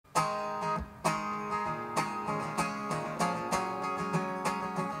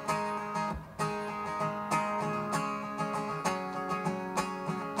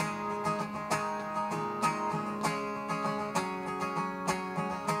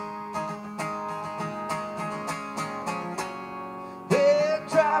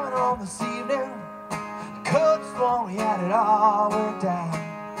this evening. Could've sworn we had it all worked out.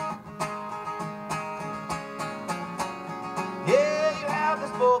 Yeah, you have this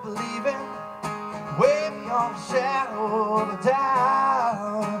for believing, way beyond the shadow of a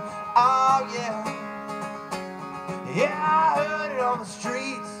doubt. Oh yeah, yeah, I heard it on the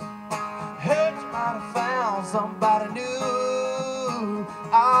streets. Heard you might have found somebody new.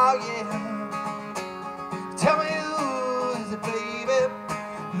 Oh yeah, tell me who is it, baby?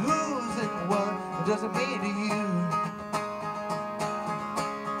 Who's it and what does it mean to you?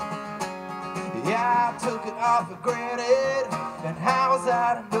 Yeah, I took it all for granted, and how was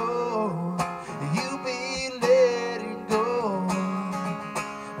I to know you'd be letting go?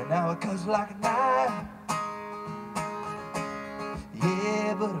 And now it cuts like a knife.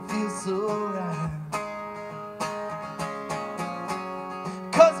 Yeah, but it feels so right.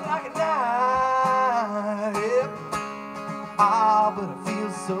 Cuts like a knife, yeah. Ah, but it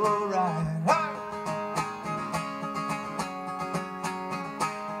feels so right. Hey!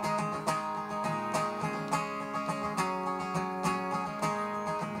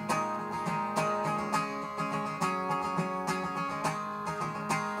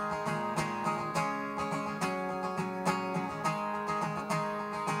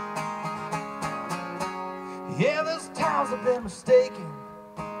 Yeah, there's times I've been mistaken,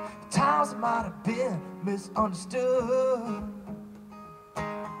 times I might have been misunderstood.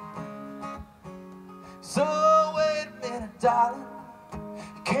 So wait a minute, darling,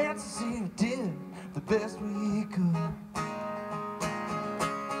 can't you see we did the best we could?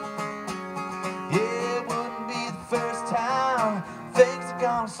 Yeah, it wouldn't be the first time things have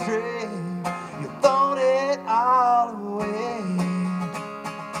gone astray. You've thrown it all away.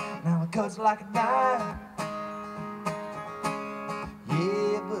 Now it cuts like a knife.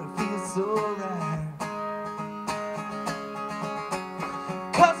 Yeah, but it feels so right.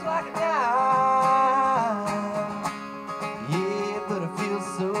 Cuts like a knife. Yeah, but it feels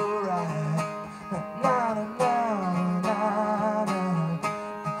so right. Na na na na na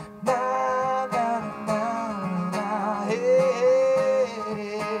na na na na. Hey,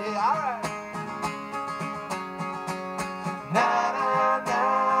 all right. Na na na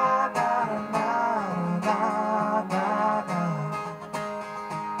na na na na na.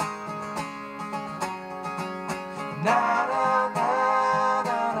 Na na na na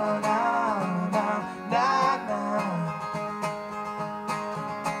na na na na.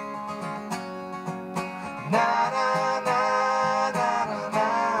 Na na na na na na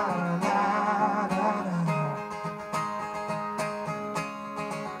na na.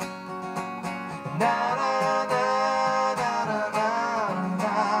 Na na na na na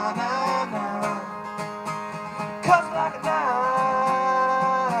na na na. Cuts like a knife.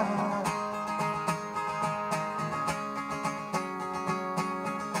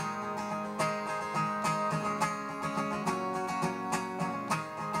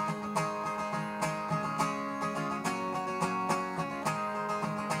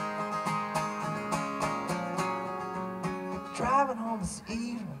 Driving home this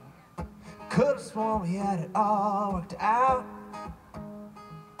evening, could've sworn we had it all worked out.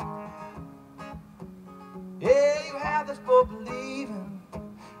 Yeah, you have this for believing,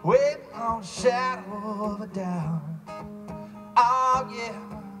 way beyond the shadow of a doubt. Oh yeah,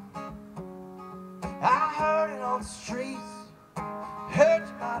 I heard it on the streets. Heard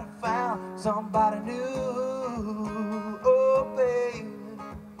you might have found somebody new. Oh baby,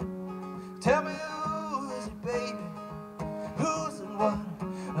 tell me who is it, baby? Who's and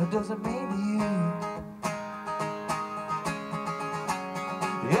what does it mean to you?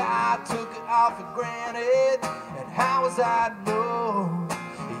 Yeah, I took it all for granted, and how was I to know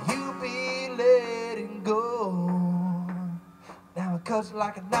you'd be letting go? Now it cuts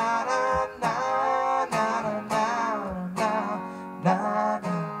like a knife.